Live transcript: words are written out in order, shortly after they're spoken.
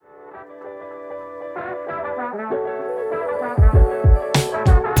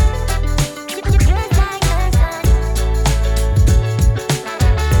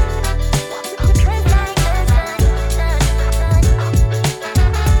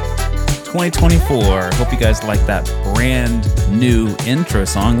2024. Hope you guys like that brand new intro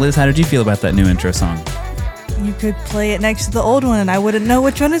song. Liz, how did you feel about that new intro song? You could play it next to the old one and I wouldn't know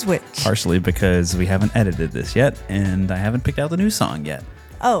which one is which. Partially because we haven't edited this yet and I haven't picked out the new song yet.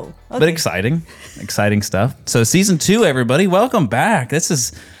 Oh, okay. But exciting stuff. So season 2, everybody, welcome back. This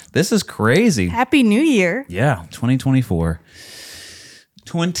is crazy. Happy New Year. Yeah, 2024.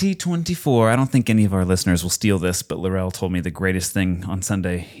 2024. I don't think any of our listeners will steal this, but Laurel told me the greatest thing on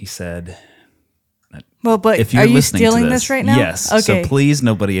Sunday. He said, well, but if you're are you listening stealing to this right now? Yes. Okay. So please,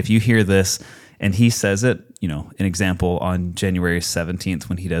 nobody, if you hear this and he says it, an example on January 17th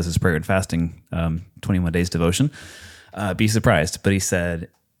when he does his prayer and fasting, 21 days devotion, be surprised. But he said,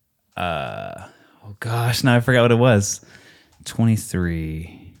 oh gosh, now I forgot what it was.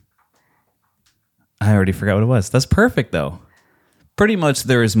 23. I already forgot what it was. That's perfect though. Pretty much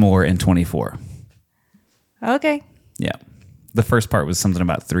there is more in 24. Okay. Yeah. The first part was something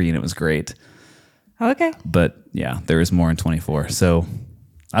about 3 and it was great. Okay. But yeah, there is more in 24. So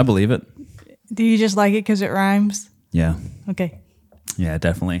I believe it. Do you just like it because it rhymes? Yeah. Okay. Yeah,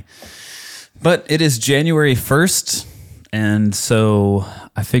 definitely. But it is January 1st. And so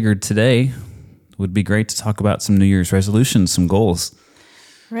I figured today would be great to talk about some New Year's resolutions, some goals.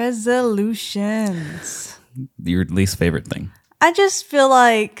 Resolutions. Your least favorite thing. I just feel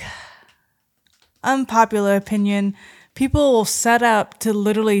like, unpopular opinion, people will set up to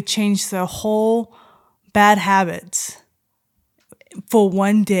literally change their whole bad habits for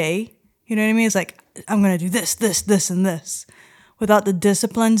one day. You know what I mean? It's like, I'm going to do this, this, this, and this without the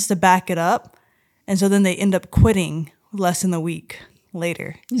disciplines to back it up. And so then they end up quitting less than a week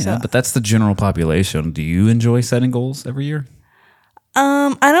later. Yeah, but that's the general population. Do you enjoy setting goals every year?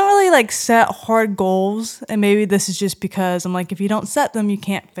 I don't really set hard goals, and maybe this is just because I'm like, if you don't set them, you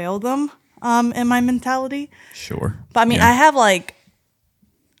can't fail them. In my mentality. Sure. But I mean, yeah.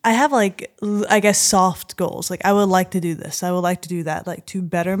 I have I guess soft goals. Like I would like to do this. I would like to do that, to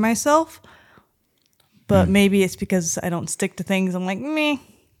better myself. But maybe it's because I don't stick to things. I'm like, meh.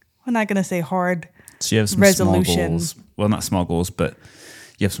 We're not gonna say hard. So you have some resolution. Small goals. Well, not small goals, but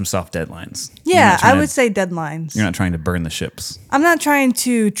you have some soft deadlines. Yeah, I would say deadlines. You're not trying to burn the ships. I'm not trying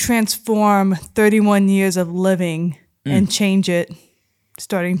to transform 31 years of living and change it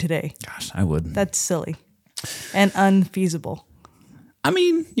starting today. Gosh, I would. That's silly and unfeasible. I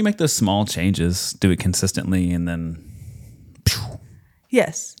mean, you make those small changes, do it consistently, and then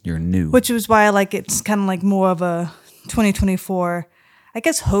yes, you're new. Which is why it's kind of more of a 2024. I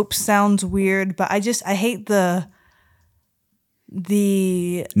guess hope sounds weird, but I hate the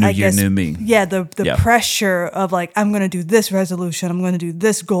new year, new me. Yeah, the pressure of I'm going to do this resolution, I'm going to do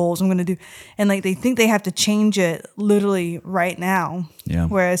this goals, I'm going to do, and they think they have to change it literally right now. Yeah.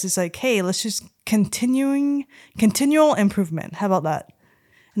 Whereas it's hey, let's just continual improvement. How about that?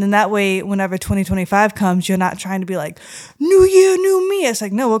 And then that way, whenever 2025 comes, you're not trying to be new year, new me. It's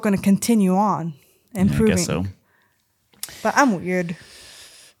no, we're going to continue on improving. Yeah, I guess so. But I'm weird.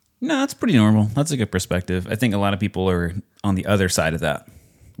 No, that's pretty normal. That's a good perspective. I think a lot of people are on the other side of that,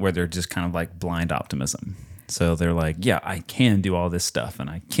 where they're just kind of blind optimism. So they're yeah, I can do all this stuff and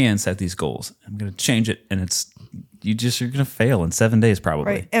I can set these goals. I'm going to change it. And you're going to fail in 7 days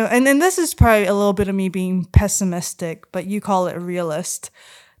probably. Right. And then this is probably a little bit of me being pessimistic, but you call it a realist.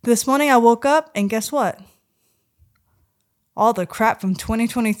 This morning I woke up and guess what? All the crap from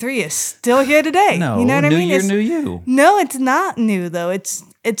 2023 is still here today. No, you know what I mean? New year, new you. No, it's not new though. It's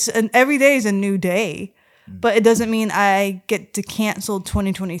every day is a new day, but it doesn't mean I get to cancel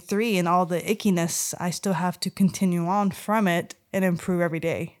 2023 and all the ickiness. I still have to continue on from it and improve every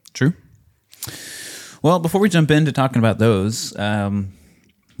day. True. Well, before we jump into talking about those,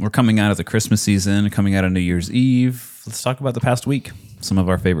 we're coming out of the Christmas season, coming out of New Year's Eve. Let's talk about the past week. Some of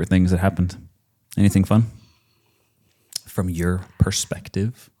our favorite things that happened. Anything fun from your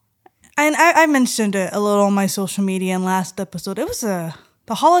perspective? And I mentioned it a little on my social media in last episode. It was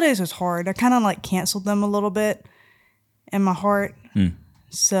the holidays was hard. I kind of canceled them a little bit in my heart.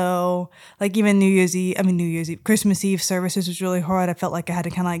 So even Christmas Eve services was really hard. I felt like I had to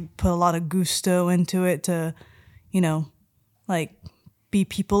kind of put a lot of gusto into it to, be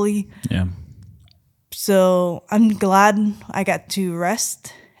people-y. Yeah. So I'm glad I got to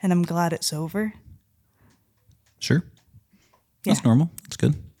rest and I'm glad it's over. Sure. That's normal. That's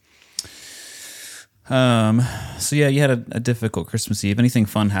good. So yeah, you had a difficult Christmas Eve. Anything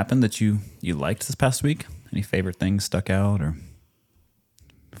fun happened that you liked this past week? Any favorite things stuck out or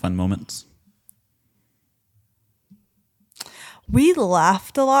fun moments? We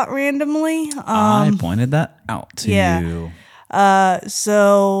laughed a lot randomly. I pointed that out to you.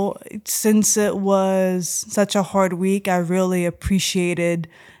 So since it was such a hard week, I really appreciated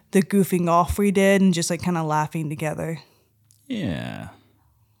the goofing off we did and just like kind of laughing together. Yeah.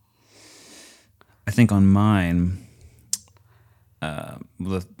 I think on mine,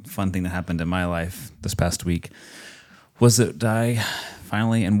 the fun thing that happened in my life this past week was that I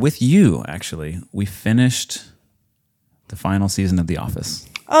finally, and with you actually, we finished the final season of The Office.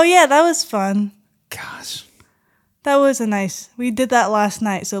 Oh yeah, that was fun. Gosh. That was we did that last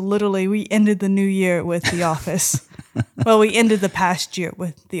night. So literally we ended the new year with The Office. Well, we ended the past year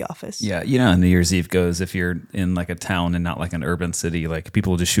with The Office. Yeah, you know how New Year's Eve goes. If you're in like a town and not like an urban city, like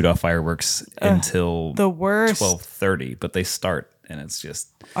people will just shoot off fireworks until the worst. 12:30, but they start and it's just...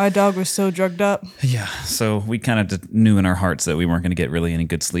 Our dog was so drugged up. Yeah, so we kind of knew in our hearts that we weren't going to get really any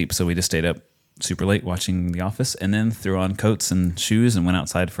good sleep, so we just stayed up super late watching The Office and then threw on coats and shoes and went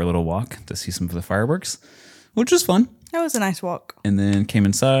outside for a little walk to see some of the fireworks, which was fun. That was a nice walk. And then came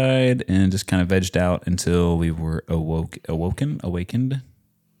inside and just kind of vegged out until we were awakened.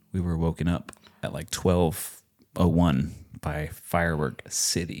 We were woken up at like 12:01 by Firework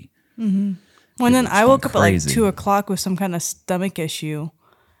City. Mm-hmm. Well, then I woke up crazy. at like 2:00 with some kind of stomach issue.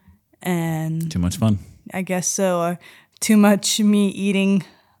 And Too much fun. I guess so. Too much me eating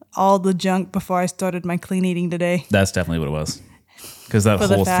all the junk before I started my clean eating today. That's definitely what it was. Because that For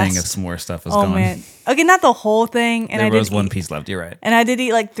the whole thing fast. of s'more stuff was Oh gone. man. Okay, not the whole thing. And There I was did one eat, piece left. You're right. and I did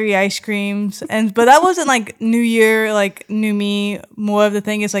eat like 3 ice creams. But that wasn't like New Year, like new me. More of the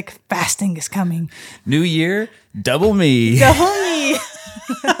thing is like fasting is coming. New year, double me. Double me.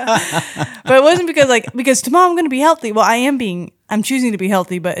 But it wasn't because tomorrow I'm gonna be healthy. Well, I'm choosing to be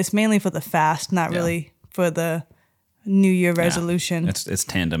healthy, but it's mainly for the fast, not really for the New Year resolution. It's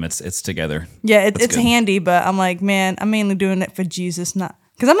tandem. It's together. Yeah, That's it's good. handy, but I'm like, man, I'm mainly doing it for Jesus, not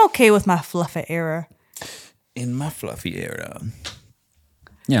because I'm okay with my fluffy era. In my fluffy era.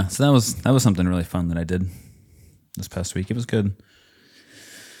 Yeah, so that was something really fun that I did this past week. It was good.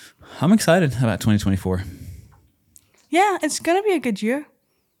 I'm excited about 2024. Yeah, it's gonna be a good year.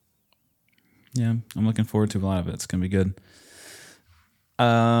 Yeah, I'm looking forward to a lot of it. It's gonna be good.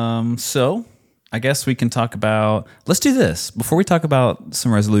 So I guess we can talk about, let's do this. Before we talk about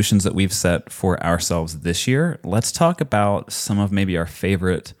some resolutions that we've set for ourselves this year, let's talk about some of maybe our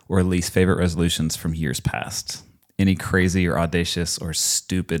favorite or least favorite resolutions from years past. Any crazy or audacious or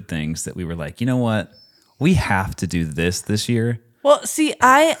stupid things that we were like, you know what? We have to do this year. Well, see,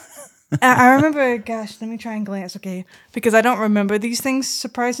 I remember, gosh, let me try and glance, okay, because I don't remember these things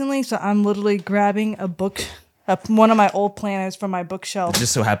surprisingly, so I'm literally grabbing a book, one of my old planners from my bookshelf. It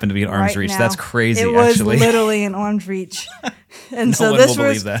just so happened to be an arm's right reach. now. That's crazy, It was actually. literally an arm's reach. And No so one this will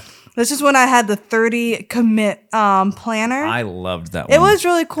was believe that. this is when I had the 30 commit planner. I loved that one. It was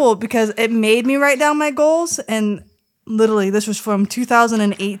really cool because it made me write down my goals, and literally this was from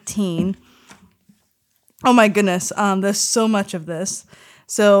 2018. Oh my goodness, there's so much of this.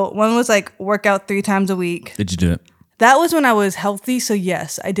 So one was like work out 3 times a week. Did you do it? That was when I was healthy, so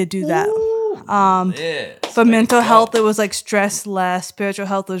yes, I did do that. Yes. For mental health, it was like stress less. Spiritual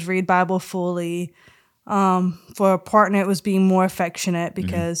health was read Bible fully. For a partner, it was being more affectionate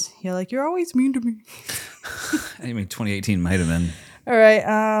because you're like, you're always mean to me. I mean, 2018 might have been. All right.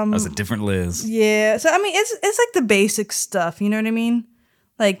 That was a different Liz. Yeah. So I mean, it's like the basic stuff. You know what I mean?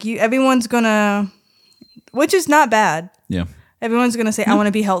 Like everyone's gonna, which is not bad. Yeah. Everyone's gonna say, I want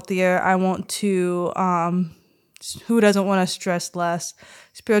to be healthier. I want to. Who doesn't want to stress less?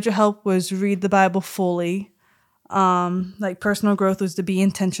 Spiritual health was read the Bible fully. Like personal growth was to be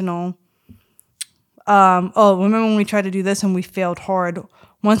intentional. Remember when we tried to do this and we failed hard?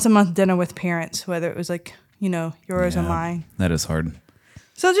 Once a month dinner with parents, whether it was like, yours or mine. That is hard.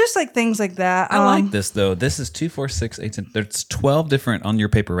 So just like things like that. I like this though. This is 2, 4, 6, 8, 10. There's 12 different on your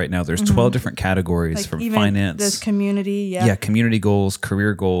paper right now. There's 12 different categories like from even finance. There's community. Yeah, community goals,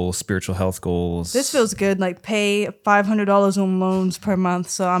 career goals, spiritual health goals. This feels good. Like pay $500 on loans per month.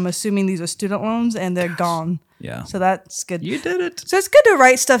 So I'm assuming these are student loans and they're gone. Yeah. So that's good. You did it. So it's good to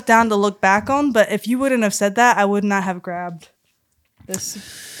write stuff down to look back on. But if you wouldn't have said that, I would not have grabbed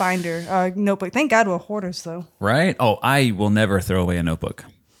this binder, notebook. Thank God we're hoarders though. Right? Oh, I will never throw away a notebook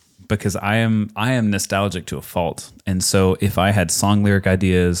because I am nostalgic to a fault. And so if I had song lyric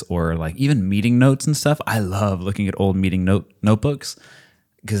ideas or like even meeting notes and stuff, I love looking at old meeting notebooks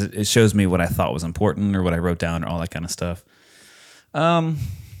because it shows me what I thought was important or what I wrote down or all that kind of stuff.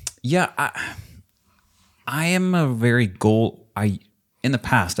 Yeah, I am a very in the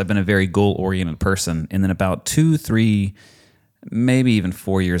past, I've been a very goal-oriented person. And then about 2, 3, maybe even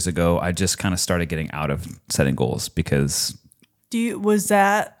 4 years ago, I just kind of started getting out of setting goals because... Was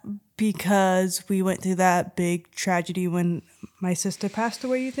that because we went through that big tragedy when my sister passed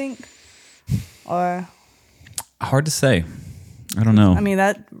away, you think? Or... Hard to say. I don't know. I mean,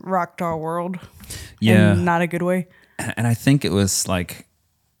 that rocked our world. Yeah. In not a good way. And I think it was like,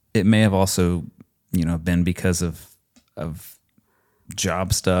 it may have also, been because of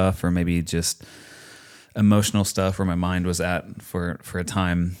job stuff, or maybe just emotional stuff where my mind was at for a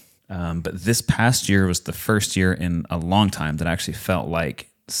time. But this past year was the first year in a long time that I actually felt like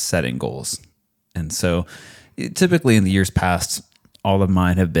setting goals. And so typically in the years past, all of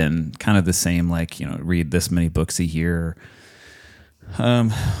mine have been kind of the same, like, read this many books a year,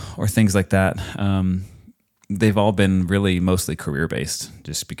 or things like that. They've all been really mostly career based,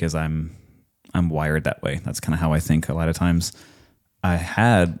 just because I'm wired that way. That's kind of how I think a lot of times. I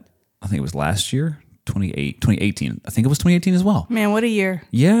think it was last year, 2018. I think it was 2018 as well. Man, what a year.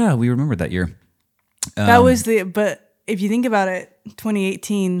 Yeah, we remembered that year. That was but if you think about it,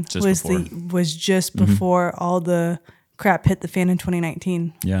 2018 was just before all the crap hit the fan in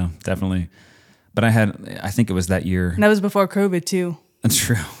 2019. Yeah, definitely. But I think it was that year. And that was before COVID too. That's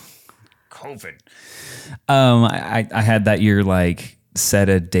true. COVID. I had that year, like, set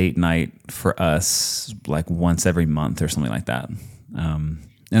a date night for us like once every month or something like that. And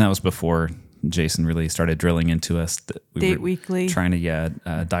that was before Jason really started drilling into us. That we Date were weekly. Trying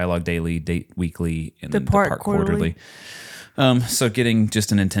to dialogue daily, date weekly, and then Depart depart quarterly. So getting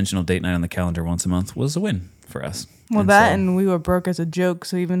just an intentional date night on the calendar once a month was a win for us. Well, and we were broke as a joke,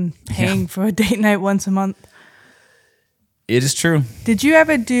 so even paying for a date night once a month. It is true. Did you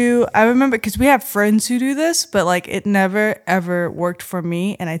ever I remember, because we have friends who do this, but like it never ever worked for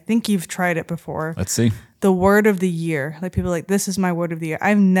me, and I think you've tried it before. Let's see. The word of the year. Like, people are like, this is my word of the year.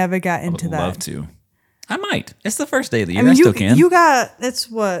 I've never got into that. I would love to. I might. It's the first day of the year. I mean, still can. It's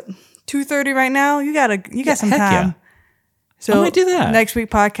what, 2:30 right now? You got some heck time. yeah. So I might do that. Next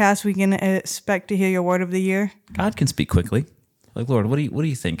week podcast, we can expect to hear your word of the year. God can speak quickly. Like, Lord, what do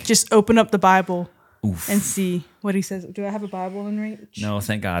you think? Just open up the Bible. Oof. And see what he says. Do I have a Bible in reach? No,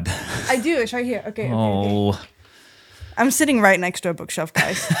 thank God. I do. It's right here. Okay. Oh. I'm sitting right next to a bookshelf,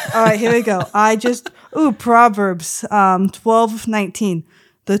 guys. All right, here we go. Proverbs 12:19.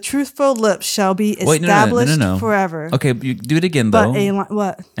 The truthful lips shall be established no. forever. Okay, you do it again, though. But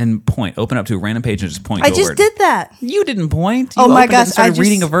what? And point. Open up to a random page and just point. I just did that. You didn't point. Oh my opened it and gosh! started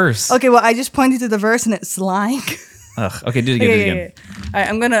reading a verse. Okay, well, I just pointed to the verse and it's lying. Ugh. Okay, do it again.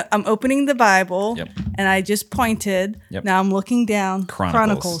 All right, I'm opening the Bible. Yep. And I just pointed. Yep. Now I'm looking down.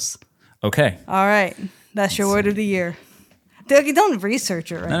 Chronicles. Okay. All right, that's your word of the year. Don't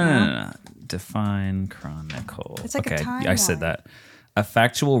research it right now. No. Define chronicle. It's like a timeline. I said that. A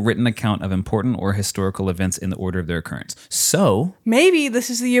factual written account of important or historical events in the order of their occurrence. So maybe this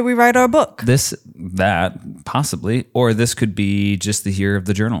is the year we write our book. That possibly, or this could be just the year of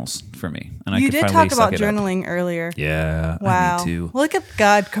the journals for me. And you I could did finally talk about suck it up. journaling earlier. Yeah. Wow. I need to. Look at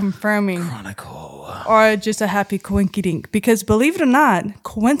God confirming. Chronicle. Or just a happy coinkydink. Because believe it or not,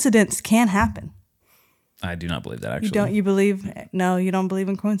 coincidence can happen. I do not believe that, actually. You don't believe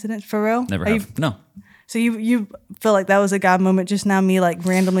in coincidence? For real? Never have. No. So you feel like that was a God moment just now, me like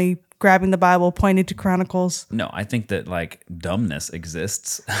randomly grabbing the Bible, pointing to Chronicles? No, I think that like dumbness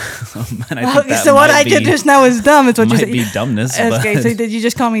exists. And I think that so what I did just now is dumb. It's what you said. Might be dumbness. Okay, but so did you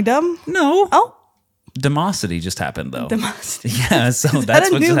just call me dumb? No. Oh. Demosity just happened, though. Demosity. Yeah, so that's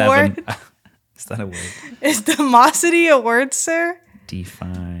what just happened. Is that a word? Is demosity a word, sir?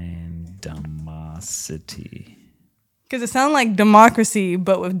 Define demosity. Because it sounds like democracy,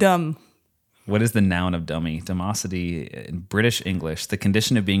 but with dumb. What is the noun of dummy? Demosity in British English, the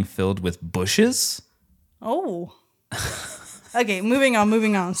condition of being filled with bushes? Oh. Okay, moving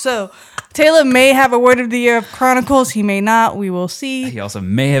on. So, Taylor may have a word of the year of Chronicles. He may not. We will see. He also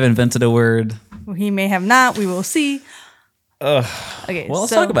may have invented a word. He may have not. We will see. Okay, well,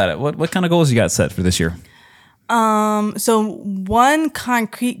 let's talk about it. What kind of goals you got set for this year? So one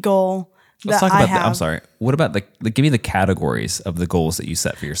concrete goal Let's that talk I about have. I'm sorry. What about give me the categories of the goals that you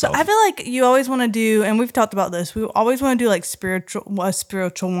set for yourself? I feel like you always want to do, and we've talked about this. We always want to do like a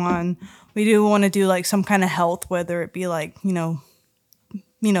spiritual one. We do want to do like some kind of health, whether it be like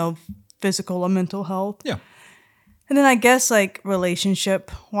physical or mental health. Yeah. And then I guess like relationship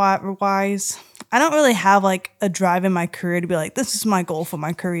wise, I don't really have like a drive in my career to be like, this is my goal for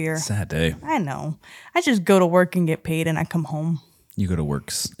my career. Sad day. I know. I just go to work and get paid, and I come home. You go to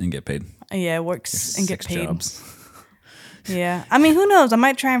works and get paid. Yeah, works and get 6 paid. jobs. Yeah. I mean, who knows? I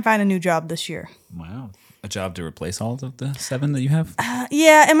might try and find a new job this year. Wow. A job to replace all of the 7 that you have?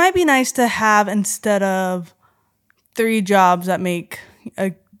 Yeah, it might be nice to have, instead of 3 jobs that make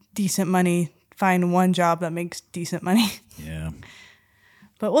a decent money, find one job that makes decent money. Yeah.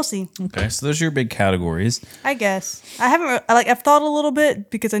 but we'll see. Okay, so those are your big categories. I guess I haven't I've thought a little bit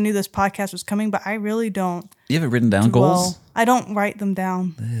because I knew this podcast was coming, but I really don't. You have it written down goals? I don't write them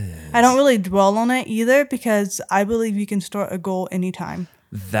down. I don't really dwell on it either because I believe you can start a goal anytime.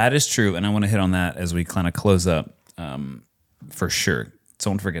 That is true, and I want to hit on that as we kind of close up, for sure.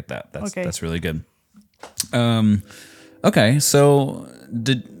 So don't forget that. That's really good. Okay, so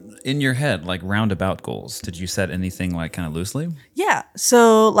in your head, like roundabout goals, did you set anything like kind of loosely? Yeah.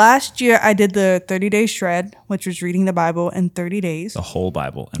 So last year I did the 30-day shred, which was reading the Bible in 30 days. The whole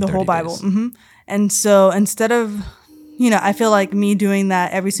Bible in 30 The whole days. Bible. Mm-hmm. And so instead of, I feel like me doing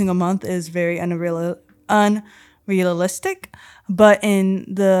that every single month is very unrealistic. But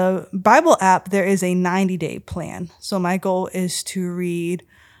in the Bible app, there is a 90-day plan. So my goal is to read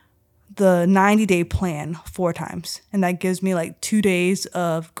the 90-day plan 4 times. And that gives me like 2 days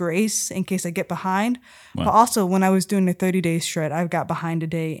of grace in case I get behind. Wow. But also when I was doing the 30-day shred, I got behind a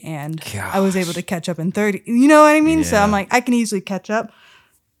day and I was able to catch up in 30. You know what I mean? Yeah. So I'm like, I can easily catch up.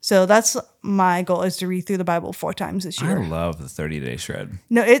 So that's my goal, is to read through the Bible 4 times this year. I love the 30-day shred.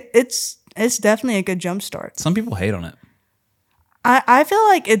 No, it's definitely a good jump start. Some people hate on it. I feel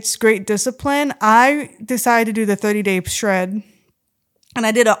like it's great discipline. I decided to do the 30-day shred. And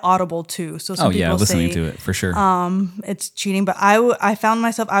I did an Audible too. So some people listening say, to it for sure. It's cheating, but I found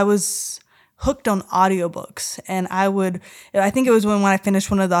myself, I was hooked on audiobooks, and I think it was when I finished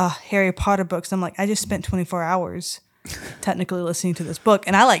one of the Harry Potter books. I'm like, I just spent 24 hours technically listening to this book,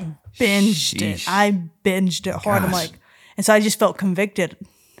 and I like binged it. I binged it hard. I'm like, and so I just felt convicted,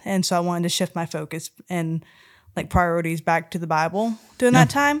 and so I wanted to shift my focus and like priorities back to the Bible during that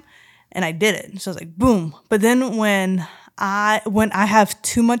time, and I did it. So I was like, boom. But then when I have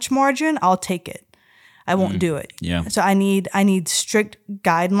too much margin, I'll take it. I won't do it. Yeah. So I need strict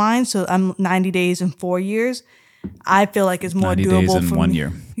guidelines. So I'm 90 days in 4 years. I feel like it's more 90 doable days in for 1 me.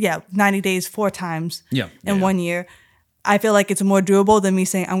 year. Yeah, 90 days 4 times in 1 year. I feel like it's more doable than me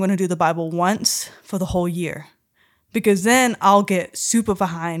saying I'm going to do the Bible once for the whole year. Because then I'll get super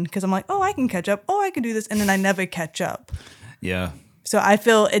behind because I'm like, oh, I can catch up. Oh, I can do this. And then I never catch up. Yeah. So I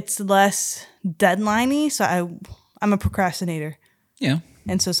feel it's less deadline-y. So I'm a procrastinator. Yeah.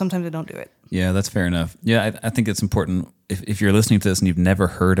 And so sometimes I don't do it. Yeah, that's fair enough. Yeah, I think it's important. If you're listening to this and you've never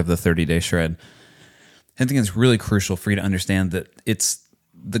heard of the 30-day shred, I think it's really crucial for you to understand that it's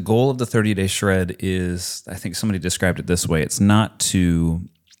the goal of the 30-day shred is, I think somebody described it this way, it's not to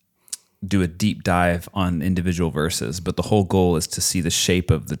do a deep dive on individual verses, but the whole goal is to see the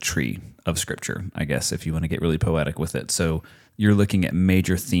shape of the tree of Scripture, I guess, if you want to get really poetic with it. So you're looking at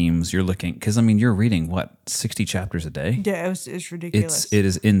major themes. You're looking, because I mean, you're reading 60 chapters a day? Yeah, it's ridiculous. It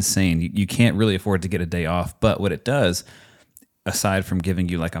is insane. You can't really afford to get a day off. But what it does, aside from giving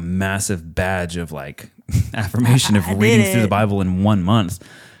you like a massive badge of like affirmation of reading through the Bible in 1 month,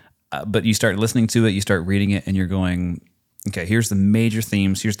 but you start listening to it, you start reading it, and you're going, okay, here's the major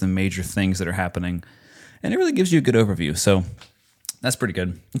themes, here's the major things that are happening. And it really gives you a good overview. So that's pretty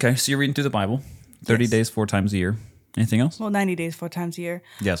good. Okay, so you're reading through the Bible, 30 days, 4 times a year. Anything else? Well, 90 days, 4 times a year.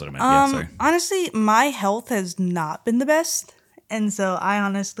 Yeah, that's what I meant. Yeah, sorry. Honestly, my health has not been the best. And so I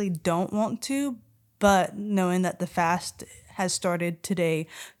honestly don't want to. But knowing that the fast has started today,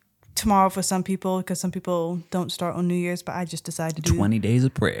 tomorrow for some people, because some people don't start on New Year's, but I just decided to do 20 days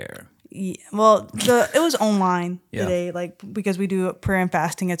of prayer. Yeah, well, it was online today, like because we do prayer and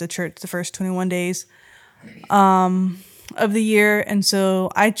fasting as a church the first 21 days of the year. And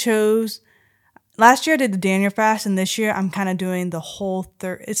so I chose... Last year I did the Daniel fast, and this year I'm kind of doing the whole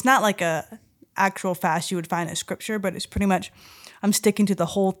it's not like a actual fast you would find in scripture, but it's pretty much I'm sticking to the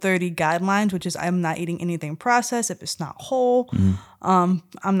whole 30 guidelines, which is I'm not eating anything processed if it's not whole. Mm-hmm.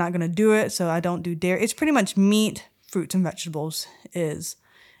 I'm not going to do it, so I don't do dairy. It's pretty much meat, fruits, and vegetables is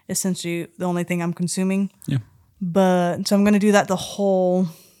essentially the only thing I'm consuming. Yeah. But so I'm going to do that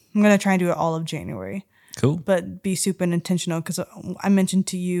I'm going to try and do it all of January. Cool. But be super intentional, because I mentioned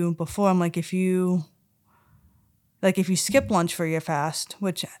to you before, I'm like, if you skip lunch for your fast,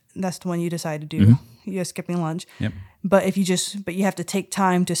 which that's the one you decide to do, you're skipping lunch. Yep. But you have to take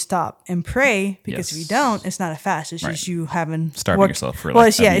time to stop and pray, because if you don't, it's not a fast. It's just you starving yourself for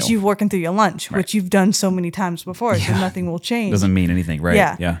like a meal. It's you working through your lunch, which you've done so many times before, so nothing will change. Doesn't mean anything, right?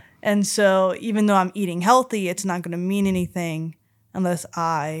 Yeah. And so even though I'm eating healthy, it's not going to mean anything unless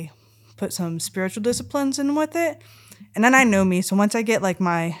I put some spiritual disciplines in with it. And then I know me. So once I get like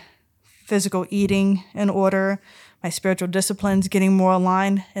my physical eating in order, my spiritual disciplines getting more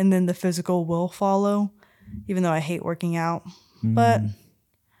aligned, and then the physical will follow, even though I hate working out. But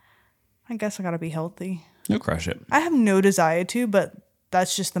I guess I got to be healthy. You'll crush it. I have no desire to, but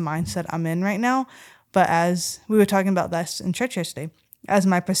that's just the mindset I'm in right now. But as we were talking about this in church yesterday, as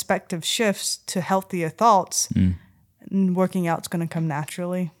my perspective shifts to healthier thoughts, and working out's going to come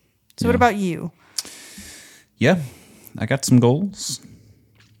naturally. So what about you? Yeah, I got some goals.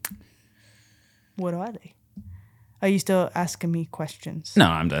 What are they? Are you still asking me questions? No,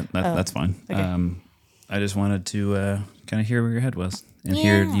 I'm done. That's fine. Okay. I just wanted to kind of hear where your head was and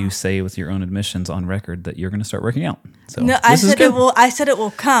hear you say with your own admissions on record that you're going to start working out. So No, I said it will. I said it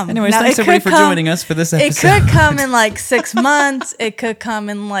will come. Anyways, Now, thanks it everybody could for come- joining us for this episode. It could come in like 6 months. It could come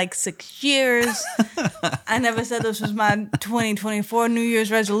in like 6 years. I never said this was my 2024 New Year's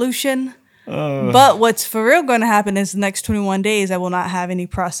resolution. But what's for real going to happen is the next 21 days, I will not have any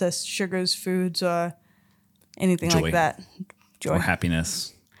processed sugars, foods, or anything Joy. like that. Joy. Or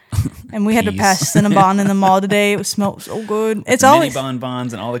happiness. And we had to Peace. pass Cinnabon in the mall today. It smelled so good. It's Mini always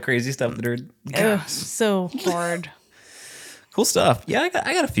bonbons and all the crazy stuff that are so hard. cool stuff. Yeah, I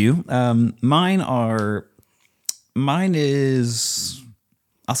got a few. Mine is,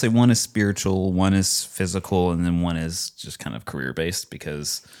 I'll say one is spiritual, one is physical, and then one is just kind of career based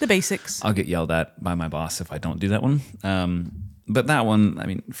because The basics. I'll get yelled at by my boss if I don't do that one. But that one, I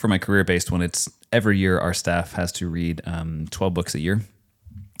mean, for my career based one, it's every year our staff has to read 12 books a year.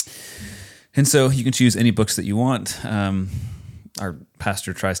 And so you can choose any books that you want. Our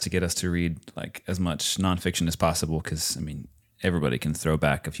pastor tries to get us to read like as much nonfiction as possible because, I mean, everybody can throw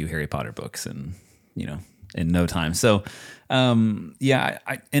back a few Harry Potter books and, in no time. So, and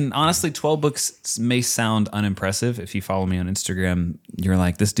honestly, 12 books may sound unimpressive. If you follow me on Instagram, you're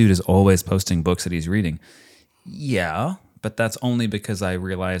like, this dude is always posting books that he's reading. Yeah, but that's only because I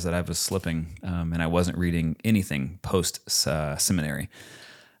realized that I was slipping and I wasn't reading anything post seminary.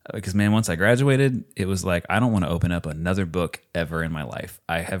 Because, man, once I graduated, it was like, I don't want to open up another book ever in my life.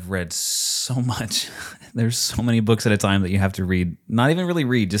 I have read so much. There's so many books at a time that you have to read. Not even really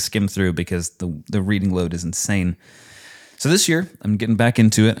read, just skim through because the reading load is insane. So this year, I'm getting back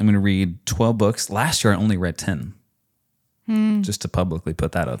into it. I'm going to read 12 books. Last year, I only read 10. Just to publicly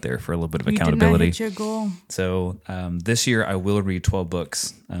put that out there for a little bit of accountability. You did not hit your goal. So this year, I will read 12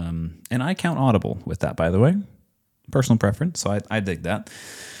 books. And I count Audible with that, by the way. Personal preference, so I dig that.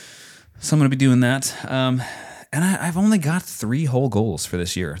 So I'm going to be doing that. And I've only got 3 whole goals for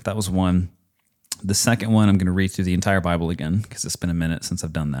this year. That was one. The second one, I'm going to read through the entire Bible again because it's been a minute since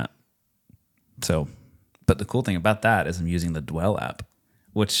I've done that. So, but the cool thing about that is I'm using the Dwell app,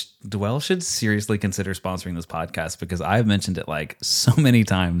 which Dwell should seriously consider sponsoring this podcast because I've mentioned it like so many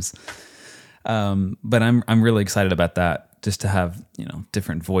times. But I'm really excited about that. Just to have,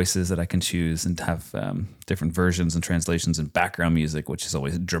 different voices that I can choose and to have different versions and translations and background music, which is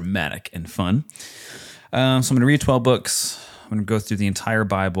always dramatic and fun. So I'm going to read 12 books. I'm going to go through the entire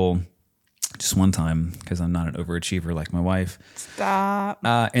Bible just one time because I'm not an overachiever like my wife. Stop.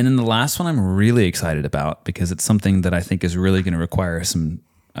 And then the last one I'm really excited about because it's something that I think is really going to require some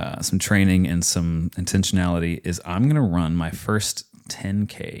training and some intentionality is I'm going to run my first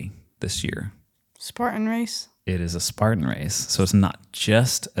 10K this year. Spartan race. It is a Spartan race. So it's not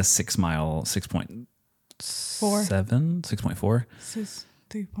just a 6 mile, 6.7, 6.4.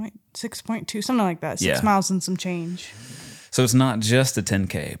 6.2, something like that. 6 miles and some change. So it's not just a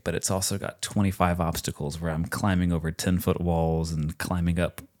 10K, but it's also got 25 obstacles where I'm climbing over 10-foot walls and climbing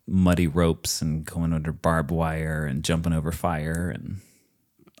up muddy ropes and going under barbed wire and jumping over fire. And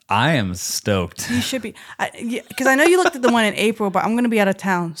I am stoked. You should be, because I know you looked at the one in April, but I'm going to be out of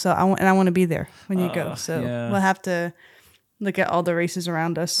town, so I want to be there when you go. So we'll have to look at all the races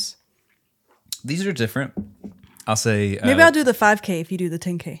around us. These are different. I'll say maybe I'll do the 5K if you do the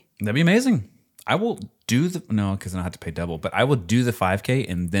 10K. That'd be amazing. I will do because I have to pay double, but I will do the 5K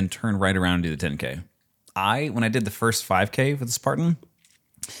and then turn right around and do the 10K. When I did the first 5K with the Spartan,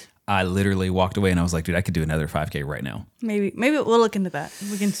 I literally walked away and I was like, dude, I could do another 5K right now. Maybe we'll look into that.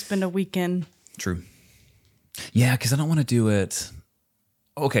 We can spend a weekend. True. Yeah, because I don't want to do it.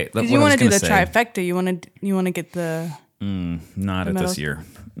 Okay, you want to do the trifecta. You want to get the not at this year.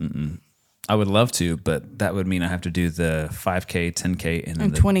 I would love to, but that would mean I have to do the 5K, 10K, and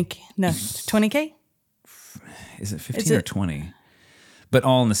then 20K. No, 20K. Is it 15 or 20? But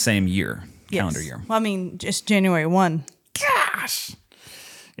all in the same year, calendar year. Well, I mean, just January 1. Gosh.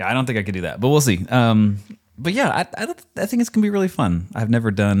 Yeah, I don't think I could do that, but we'll see. But yeah, I think it's gonna be really fun. I've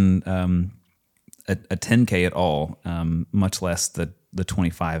never done a 10K at all, much less the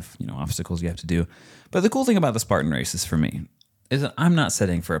 25 obstacles you have to do. But the cool thing about the Spartan races for me is that I'm not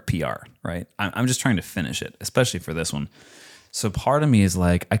setting for a PR, right? I'm just trying to finish it, especially for this one. So part of me is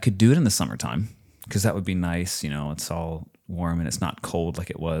like, I could do it in the summertime because that would be nice. It's all warm and it's not cold like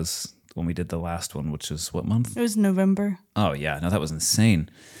it was when we did the last one, which was what month? It was November. Oh, yeah. No, that was insane.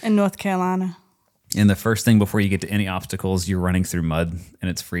 In North Carolina. And the first thing before you get to any obstacles, you're running through mud and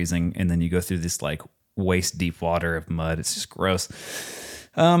it's freezing. And then you go through this like waist deep water of mud. It's just gross.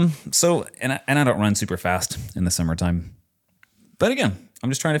 So I don't run super fast in the summertime. But again, I'm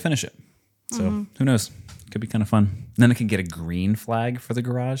just trying to finish it. So who knows? Could be kind of fun. And then I can get a green flag for the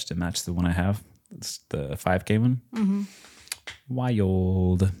garage to match the one I have. It's the 5K one.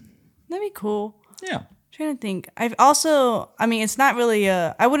 Wild. That'd be cool. Yeah. Trying to think. It's not really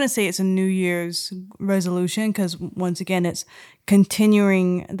I wouldn't say it's a New Year's resolution because once again, it's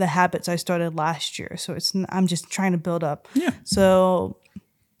continuing the habits I started last year. So I'm just trying to build up. Yeah. So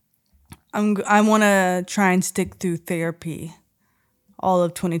I want to try and stick through therapy all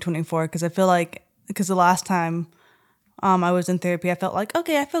of 2024 because I feel like the last time I was in therapy, I felt like,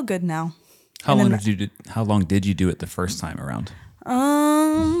 okay, I feel good now. How long did you do it the first time around?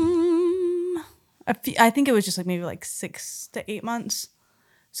 I think it was just like maybe like 6 to 8 months.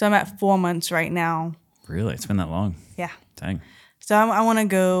 So I'm at 4 months right now. Really? It's been that long? Yeah. Dang. So I want to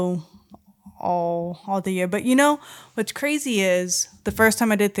go all the year. But you know, what's crazy is the first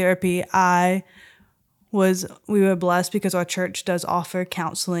time I did therapy, we were blessed because our church does offer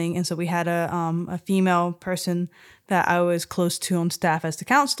counseling. And so we had a female person that I was close to on staff as the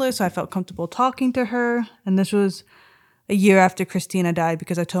counselor. So I felt comfortable talking to her. And this was a year after Christina died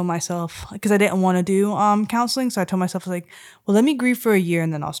because I told myself, because I didn't want to do counseling. So I told myself, like, well, let me grieve for a year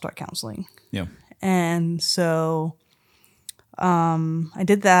and then I'll start counseling. Yeah. And so I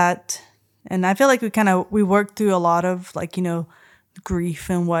did that. And I feel like we worked through a lot of like, you know, grief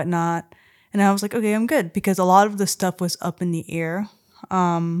and whatnot. And I was like, okay, I'm good. Because a lot of the stuff was up in the air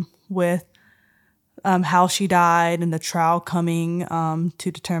with how she died and the trial coming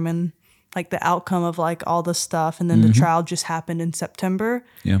to determine like the outcome of like all the stuff. And then the trial just happened in September.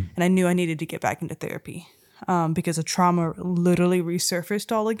 Yeah. And I knew I needed to get back into therapy because the trauma literally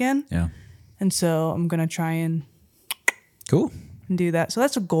resurfaced all again. Yeah. And so I'm going to try and do that. So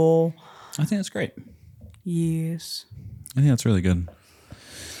that's a goal. I think that's great. Yes. I think that's really good.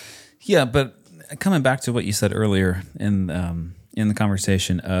 Yeah, but coming back to what you said earlier in the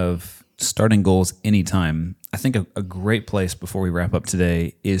conversation of starting goals anytime, I think a great place before we wrap up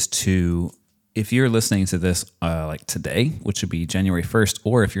today is to, if you're listening to this like today, which would be January 1st,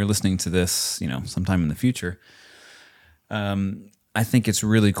 or if you're listening to this, you know, sometime in the future, I think it's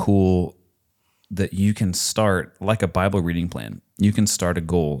really cool that you can start like a Bible reading plan. You can start a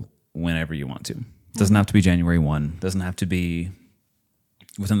goal whenever you want to. It doesn't have to be January 1. It doesn't have to be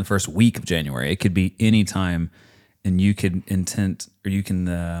within the first week of January. It could be any time, and you can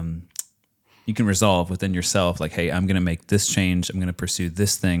resolve within yourself, like, hey, I'm going to make this change. I'm going to pursue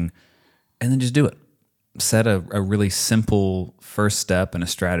this thing, and then just do it. Set a really simple first step and a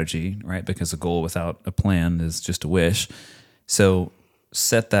strategy, right? Because a goal without a plan is just a wish. So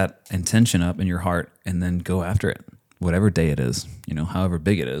set that intention up in your heart and then go after it, whatever day it is, you know, however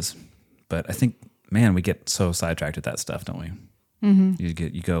big it is. But I think, man, we get so sidetracked with that stuff, don't we?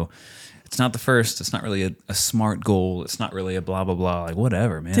 You go, it's not the first. It's not really a smart goal. It's not really a blah, blah, blah. Like,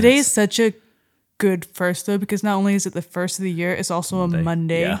 whatever, man. Today is such a good first, though, because not only is it the first of the year, it's also a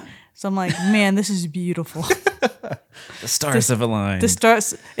Monday. Yeah. So I'm like, man, this is beautiful. The stars have aligned.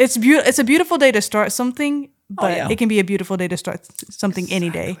 It's a beautiful day to start something, but yeah. It can be a beautiful day to start something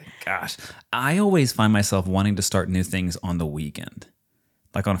any day. Gosh, I always find myself wanting to start new things on the weekend,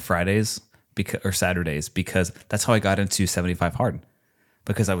 like on Fridays or Saturdays, because that's how I got into 75 Hard.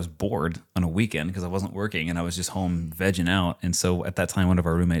 Because I was bored on a weekend because I wasn't working and I was just home vegging out. And so at that time, one of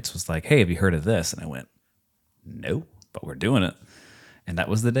our roommates was like, hey, have you heard of this? And I went, no, but we're doing it. And that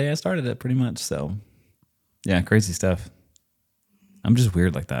was the day I started it pretty much. So yeah, crazy stuff. I'm just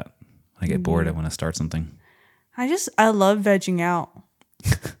weird like that. I get bored. I want to start something. I love vegging out.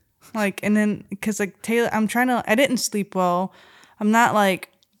 Like, and then, cause like Taylor, I didn't sleep well.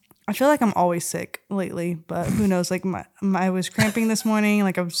 I feel like I'm always sick lately, but who knows? Like I was cramping this morning.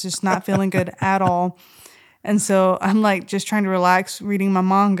 Like I was just not feeling good at all. And so I'm like just trying to relax, reading my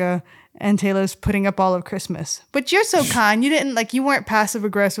manga, and Taylor's putting up all of Christmas. But you're so kind. You weren't passive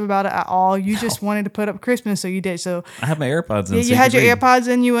aggressive about it at all. You just wanted to put up Christmas, so you did. So I have my AirPods in. Yeah, you had your AirPods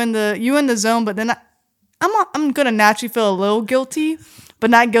in. You in the zone. But then I'm gonna naturally feel a little guilty, but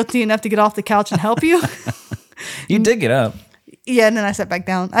not guilty enough to get off the couch and help you. You did get up. Yeah, and then I sat back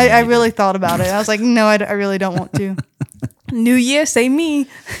down. I really thought about it. I was like, no, I really don't want to. New year, same me.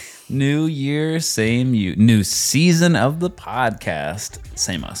 New year, same you. New season of the podcast,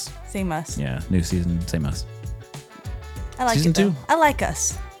 same us. Same us. Yeah, new season, same us. I like season it, though. 2. I like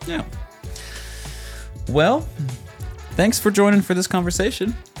us. Yeah. Well, thanks for joining for this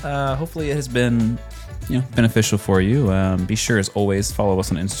conversation. Hopefully it has been, beneficial for you, be sure as always follow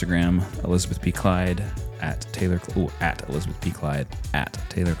us on Instagram, Elizabeth P. Clyde, at Elizabeth P. Clyde, at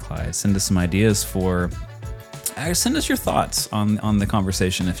Taylor Clyde. Send us some ideas send us your thoughts on the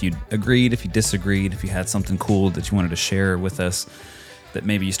conversation. If you agreed, if you disagreed, if you had something cool that you wanted to share with us that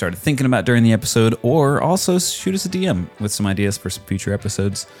maybe you started thinking about during the episode, or also shoot us a DM with some ideas for some future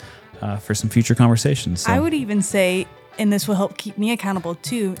episodes, for some future conversations. So, I would even say, and this will help keep me accountable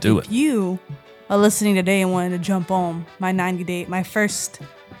too, if you are listening today and wanted to jump on my first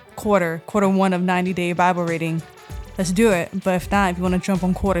quarter 1 of 90-day Bible reading, let's do it. But if not, if you want to jump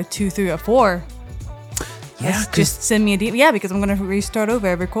on quarter 2, 3, or 4, just send me a DM. Yeah, because I'm going to restart over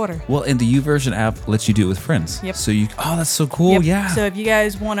every quarter. Well, and the YouVersion app lets you do it with friends. Yep. So that's so cool. Yep. Yeah. So if you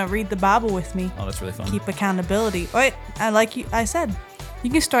guys want to read the Bible with me, that's really fun. Keep accountability. Wait, I said, you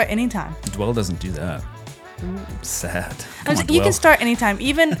can start anytime. Dwell doesn't do that. Sad. You can start anytime,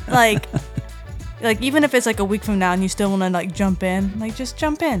 even like even if it's like a week from now and you still want to like jump in, like just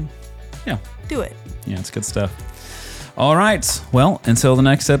jump in. Yeah. Do it. Yeah, it's good stuff. All right. Well, until the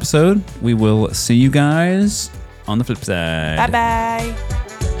next episode, we will see you guys on the flip side. Bye-bye.